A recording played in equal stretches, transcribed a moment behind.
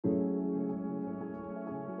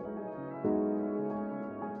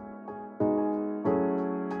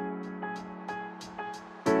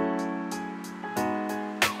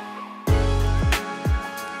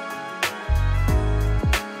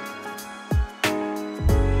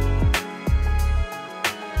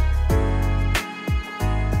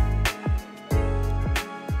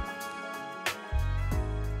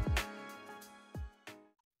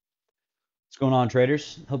Going on,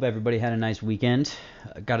 traders? Hope everybody had a nice weekend.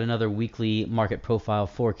 Got another weekly market profile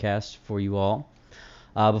forecast for you all.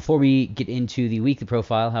 Before we get into the weekly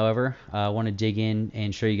profile, however, I want to dig in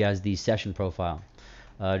and show you guys the session profile.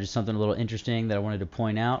 Just something a little interesting that I wanted to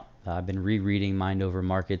point out. I've been rereading Mind Over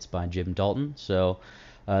Markets by Jim Dalton, so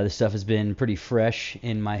this stuff has been pretty fresh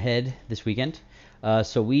in my head this weekend.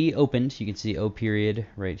 So we opened, you can see O period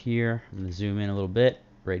right here. I'm going to zoom in a little bit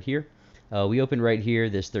right here. We opened right here,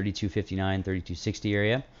 this 32.59, 32.60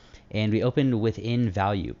 area, and we opened within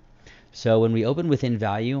value. So when we open within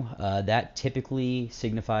value, that typically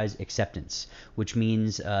signifies acceptance, which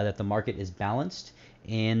means that the market is balanced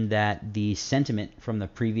and that the sentiment from the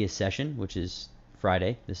previous session, which is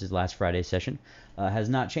Friday, this is last Friday's session, has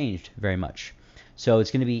not changed very much. So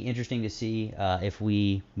it's going to be interesting to see if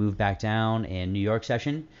we move back down and New York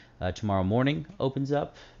session tomorrow morning opens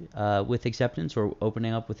up with acceptance or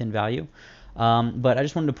opening up within value. But I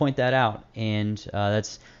just wanted to point that out, and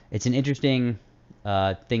it's an interesting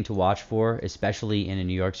thing to watch for, especially in a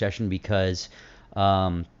New York session, because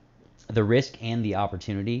the risk and the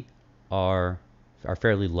opportunity are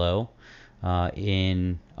fairly low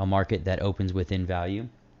in a market that opens within value.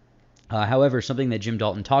 However, something that Jim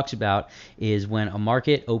Dalton talks about is when a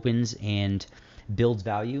market opens and builds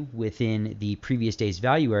value within the previous day's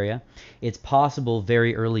value area, it's possible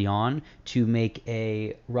very early on to make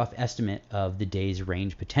a rough estimate of the day's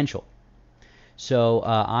range potential. So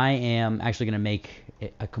I am actually going to make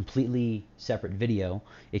a completely separate video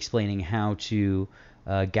explaining how to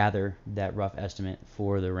gather that rough estimate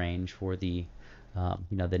for the range for the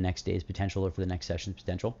the next day's potential or for the next session's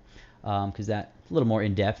potential, because that's a little more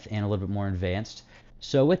in depth and a little bit more advanced.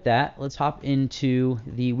 So with that, let's hop into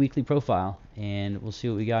the weekly profile and we'll see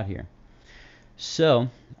what we got here. So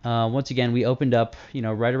once again, we opened up,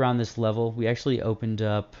 right around this level. We actually opened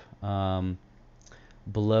up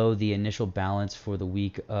below the initial balance for the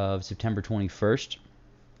week of September 21st.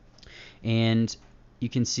 And you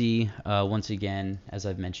can see, once again, as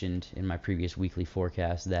I've mentioned in my previous weekly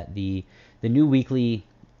forecast, that the new weekly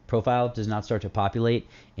profile does not start to populate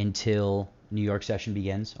until New York session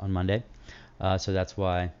begins on Monday. So that's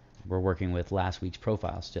why we're working with last week's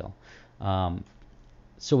profile still.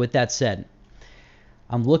 So with that said,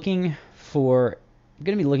 I'm going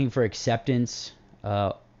to be looking for acceptance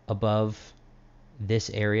above this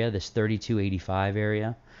area, this 32.85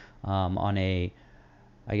 area, on a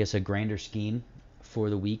grander scheme for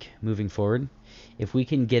the week moving forward. If we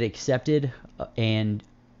can get accepted and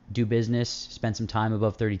do business, spend some time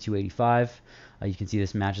above 32.85, you can see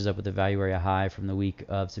this matches up with the value area high from the week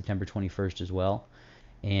of September 21st as well,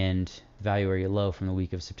 and value area low from the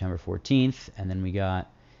week of September 14th, and then we got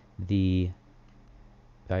the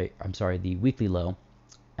weekly low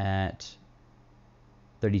at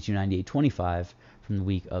 32.9825 from the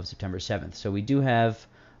week of September 7th. So we do have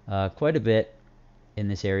quite a bit in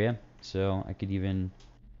this area. So I could even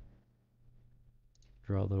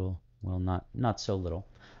draw a little, well, not so little,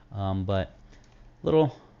 but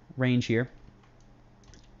little range here.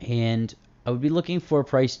 And I would be looking for a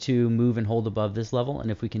price to move and hold above this level. And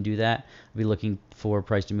if we can do that, I'd be looking for a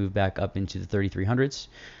price to move back up into the 3300s.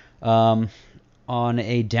 On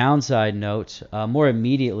a downside note, more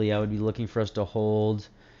immediately, I would be looking for us to hold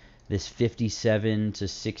this 57 to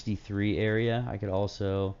 63 area. I could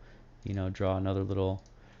also, draw another little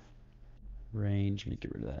range. Let me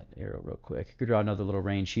get rid of that arrow real quick. I could draw another little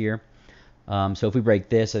range here. So if we break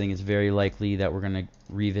this, I think it's very likely that we're going to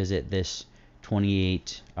revisit this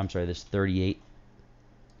 38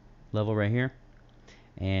 level right here,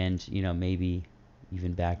 and maybe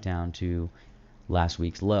even back down to last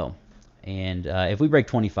week's low. And if we break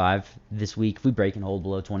 25 this week, if we break and hold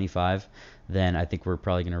below 25, then I think we're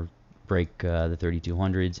probably going to break the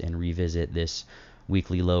 3200s and revisit this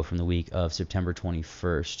weekly low from the week of September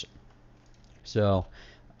 21st. So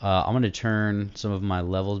I'm going to turn some of my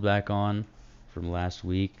levels back on from last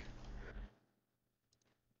week.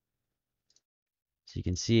 So you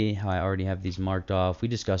can see how I already have these marked off. We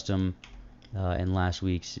discussed them in last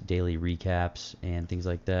week's daily recaps and things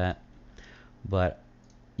like that. But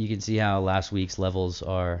you can see how last week's levels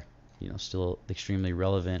are, still extremely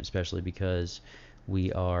relevant, especially because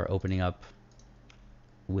we are opening up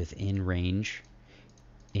within range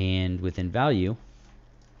and within value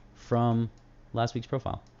from last week's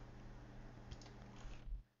profile.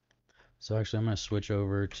 So actually, I'm going to switch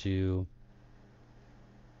over to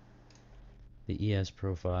the ES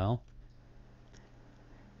profile,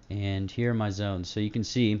 and here are my zones. So you can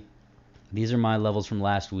see these are my levels from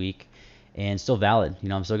last week and still valid.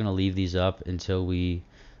 I'm still going to leave these up until we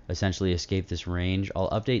essentially escape this range. I'll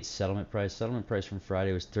update settlement price. Settlement price from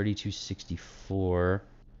Friday was 32.64.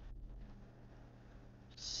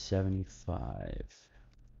 75.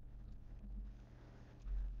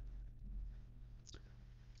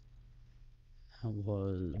 That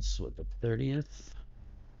was what, the 30th?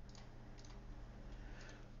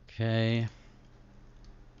 Okay.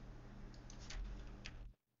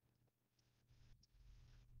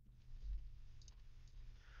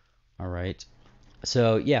 All right.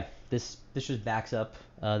 So yeah, this just backs up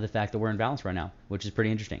the fact that we're in balance right now, which is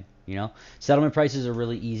pretty interesting. Settlement price is a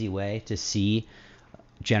really easy way to see,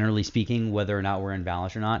 generally speaking, whether or not we're in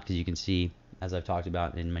balance or not, because you can see, as I've talked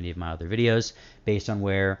about in many of my other videos, based on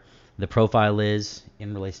where the profile is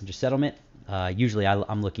in relation to settlement. Usually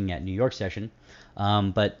I'm looking at New York session,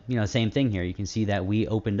 but same thing here. You can see that we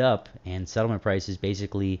opened up and settlement price is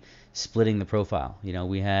basically splitting the profile.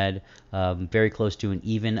 We had very close to an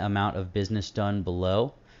even amount of business done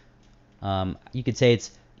below. You could say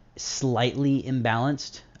it's slightly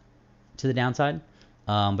imbalanced to the downside,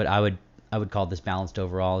 but I would call this balanced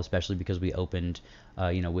overall, especially because we opened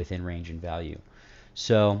within range and value.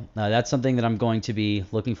 So that's something that I'm going to be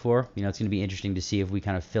looking for. It's going to be interesting to see if we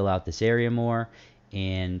kind of fill out this area more,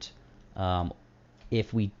 and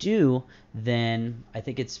if we do, then I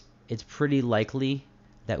think it's pretty likely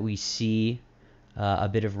that we see a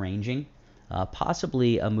bit of ranging,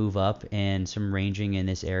 possibly a move up and some ranging in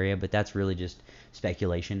this area, but that's really just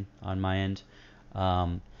speculation on my end.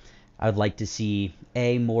 I would like to see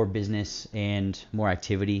more business and more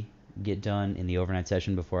activity get done in the overnight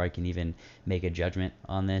session before I can even make a judgment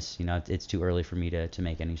on this. It's too early for me to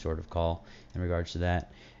make any sort of call in regards to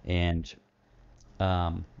that, and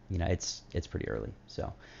it's pretty early,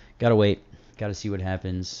 so gotta wait, gotta see what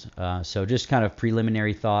happens. So just kind of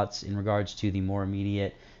preliminary thoughts in regards to the more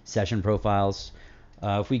immediate session profiles.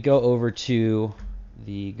 If we go over to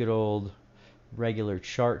the good old regular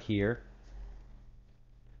chart here,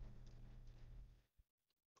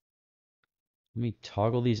 let me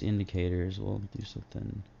toggle these indicators. We'll do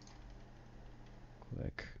something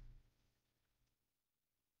quick.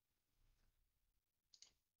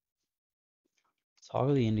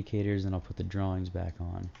 Toggle the indicators, and I'll put the drawings back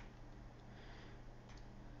on.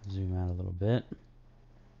 Zoom out a little bit.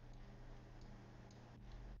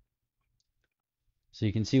 So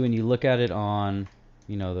you can see when you look at it on,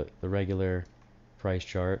 the regular price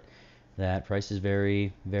chart, that price is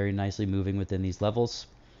very, very nicely moving within these levels.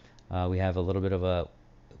 We have a little bit of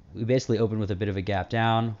we basically opened with a bit of a gap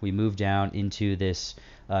down. We moved down into this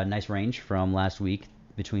nice range from last week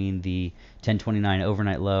between the 1029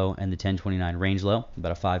 overnight low and the 1029 range low,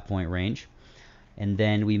 about a 5-point range. And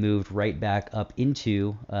then we moved right back up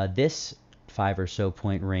into this 5 or so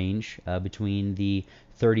point range between the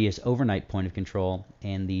 30th overnight point of control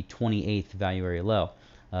and the 28th value area low,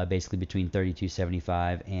 basically between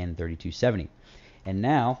 3275 and 3270. And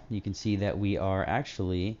now you can see that we are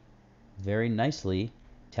actually very nicely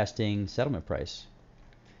testing settlement price.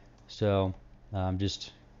 So I'm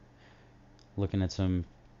just looking at some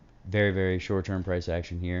very, very short-term price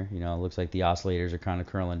action here. It looks like the oscillators are kind of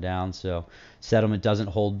curling down, so settlement doesn't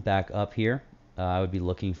hold back up here. I would be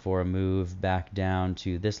looking for a move back down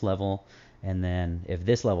to this level, and then if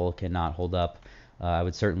this level cannot hold up, I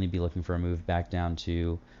would certainly be looking for a move back down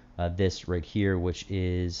to this right here, which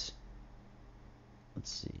is,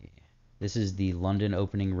 let's see, this is the London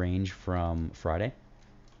opening range from Friday.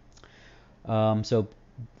 So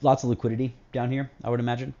lots of liquidity down here, I would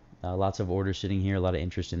imagine. Lots of orders sitting here, a lot of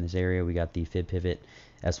interest in this area. We got the Fib Pivot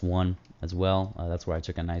S1 as well. That's where I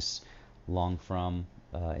took a nice long from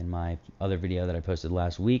in my other video that I posted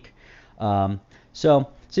last week. So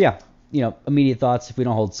yeah, immediate thoughts. If we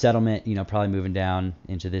don't hold settlement, probably moving down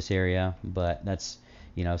into this area, but that's,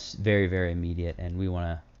 very, very immediate, and we want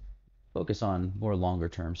to focus on more longer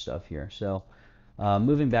term stuff here. So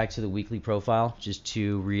moving back to the weekly profile, just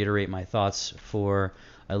to reiterate my thoughts for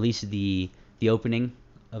at least the opening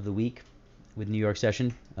of the week with New York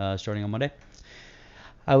session starting on Monday.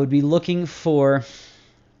 I would be looking for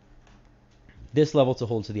this level to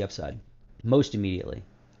hold to the upside most immediately,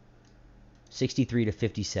 63 to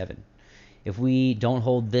 57. If we don't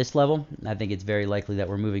hold this level, I think it's very likely that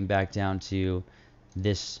we're moving back down to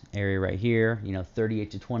this area right here,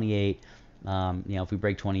 38 to 28. If we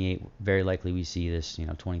break 28, very likely we see this,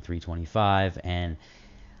 23, 25, and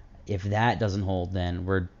if that doesn't hold, then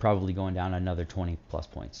we're probably going down another 20 plus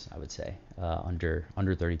points, I would say, under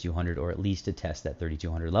 3,200, or at least to test that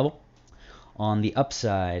 3,200 level. On the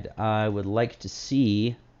upside, I would like to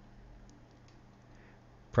see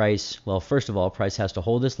price, well, first of all, price has to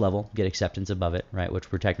hold this level, get acceptance above it, right,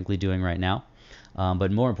 which we're technically doing right now.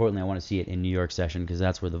 But more importantly, I want to see it in New York session, because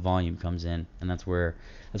that's where the volume comes in, and that's where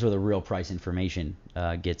the real price information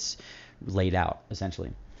gets laid out,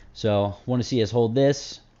 essentially. So want to see us hold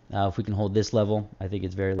this. If we can hold this level, I think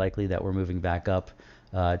it's very likely that we're moving back up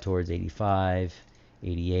towards 85,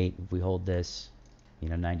 88. If we hold this,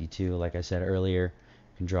 92, like I said earlier,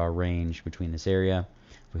 can draw a range between this area.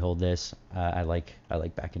 If we hold this, I like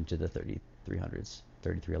back into the 3300s,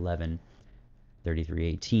 3311,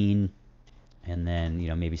 3318, and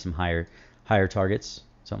then maybe some higher targets,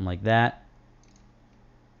 something like that.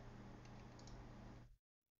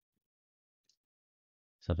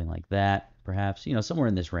 Something like that, perhaps, somewhere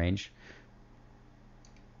in this range.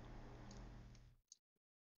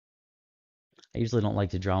 I usually don't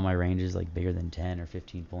like to draw my ranges like bigger than 10 or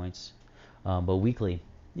 15 points. But weekly,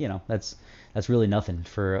 that's really nothing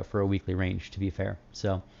for a weekly range, to be fair.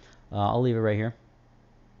 So I'll leave it right here.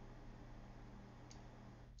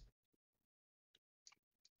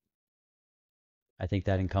 I think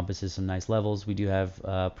that encompasses some nice levels. We do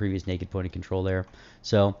have previous naked point of control there.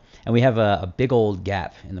 So, and we have a big old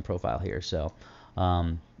gap in the profile here. So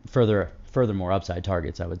furthermore upside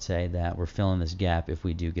targets, I would say that we're filling this gap if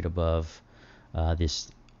we do get above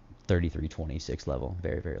this 3326 level,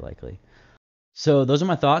 very, very likely. So those are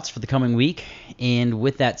my thoughts for the coming week. And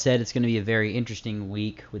with that said, it's going to be a very interesting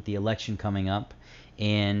week with the election coming up.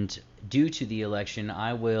 And due to the election,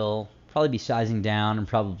 I will probably be sizing down and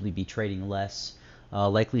probably be trading less.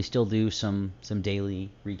 Likely still do some daily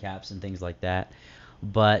recaps and things like that.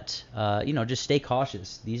 But just stay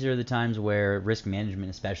cautious. These are the times where risk management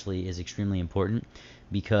especially is extremely important,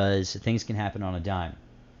 because things can happen on a dime.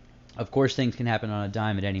 Of course, things can happen on a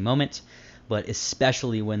dime at any moment, but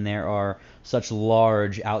especially when there are such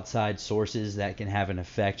large outside sources that can have an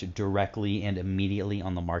effect directly and immediately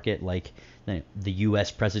on the market, like the U.S.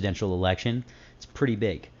 presidential election. It's pretty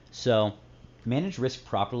big. So manage risk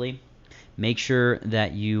properly. Make sure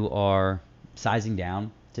that you are sizing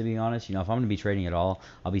down. To be honest, if I'm going to be trading at all,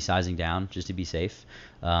 I'll be sizing down just to be safe.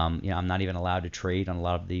 I'm not even allowed to trade on a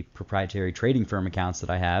lot of the proprietary trading firm accounts that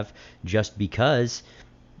I have, just because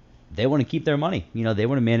they want to keep their money. They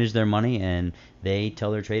want to manage their money, and they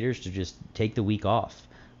tell their traders to just take the week off.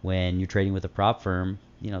 When you're trading with a prop firm,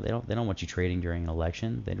 they don't want you trading during an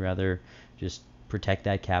election. They'd rather just protect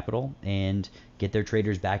that capital and get their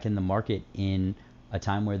traders back in the market in a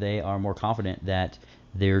time where they are more confident that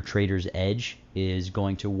their trader's edge is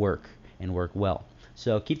going to work and work well.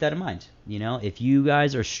 So keep that in mind. If you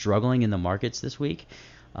guys are struggling in the markets this week,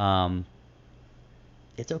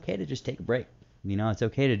 it's okay to just take a break. It's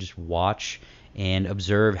okay to just watch and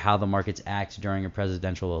observe how the markets act during a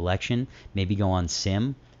presidential election. Maybe go on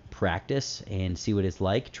sim, practice, and see what it's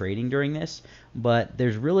like trading during this. But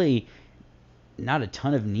there's really not a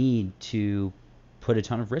ton of need to put a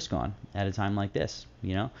ton of risk on at a time like this.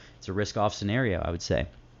 It's a risk-off scenario, I would say.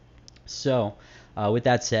 So with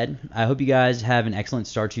that said, I hope you guys have an excellent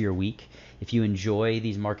start to your week. If you enjoy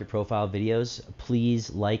these market profile videos,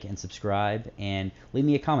 please like and subscribe, and leave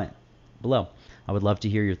me a comment below. I would love to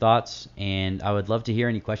hear your thoughts, and I would love to hear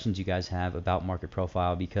any questions you guys have about market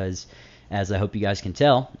profile, because as I hope you guys can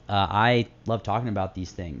tell, I love talking about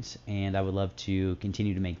these things, and I would love to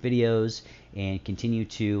continue to make videos and continue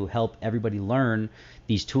to help everybody learn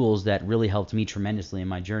these tools that really helped me tremendously in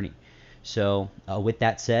my journey. So with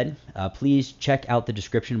that said, please check out the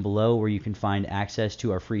description below, where you can find access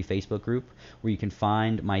to our free Facebook group, where you can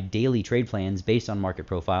find my daily trade plans based on market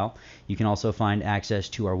profile. You can also find access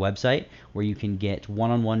to our website, where you can get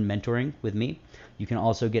one-on-one mentoring with me. You can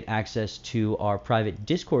also get access to our private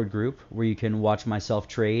Discord group, where you can watch myself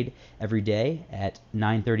trade every day at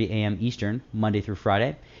 9:30 a.m. Eastern, Monday through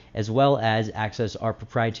Friday, as well as access our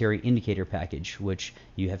proprietary indicator package, which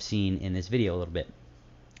you have seen in this video a little bit.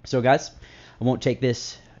 So guys, I won't take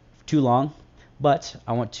this too long, but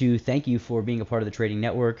I want to thank you for being a part of the Trading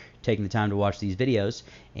Network, taking the time to watch these videos,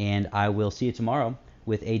 and I will see you tomorrow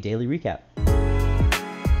with a daily recap.